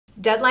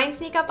Deadlines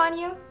sneak up on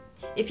you?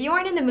 If you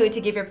aren't in the mood to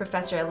give your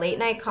professor a late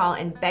night call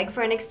and beg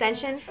for an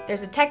extension,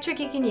 there's a tech trick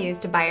you can use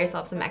to buy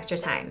yourself some extra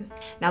time.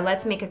 Now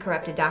let's make a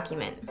corrupted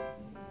document.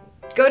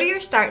 Go to your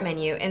Start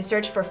menu and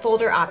search for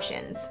Folder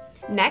Options.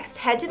 Next,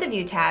 head to the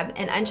View tab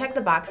and uncheck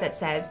the box that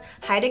says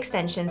Hide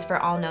Extensions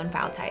for all known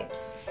file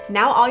types.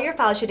 Now all your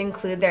files should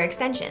include their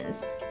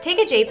extensions. Take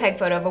a JPEG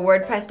photo of a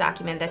WordPress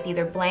document that's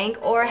either blank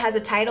or has a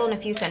title and a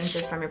few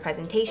sentences from your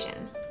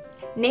presentation.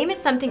 Name it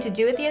something to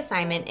do with the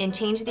assignment and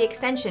change the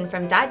extension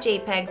from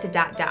 .jpeg to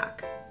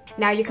 .doc.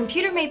 Now your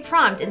computer may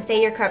prompt and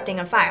say you're corrupting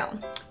a file.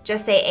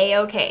 Just say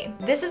A-OK.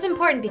 This is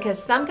important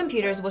because some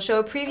computers will show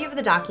a preview of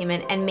the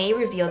document and may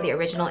reveal the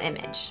original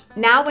image.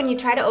 Now when you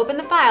try to open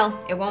the file,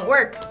 it won't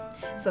work.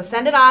 So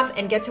send it off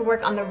and get to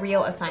work on the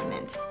real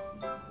assignment.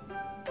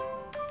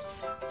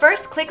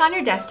 First, click on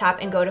your desktop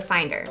and go to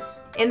Finder.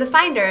 In the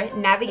Finder,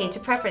 navigate to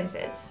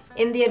Preferences.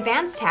 In the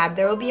Advanced tab,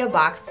 there will be a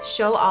box,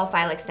 Show All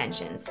File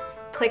Extensions.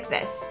 Click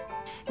this.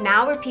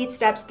 Now repeat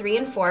steps 3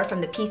 and 4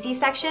 from the PC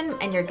section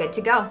and you're good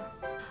to go.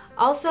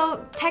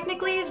 Also,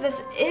 technically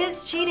this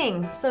is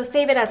cheating, so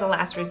save it as a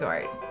last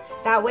resort.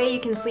 That way you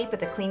can sleep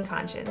with a clean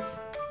conscience.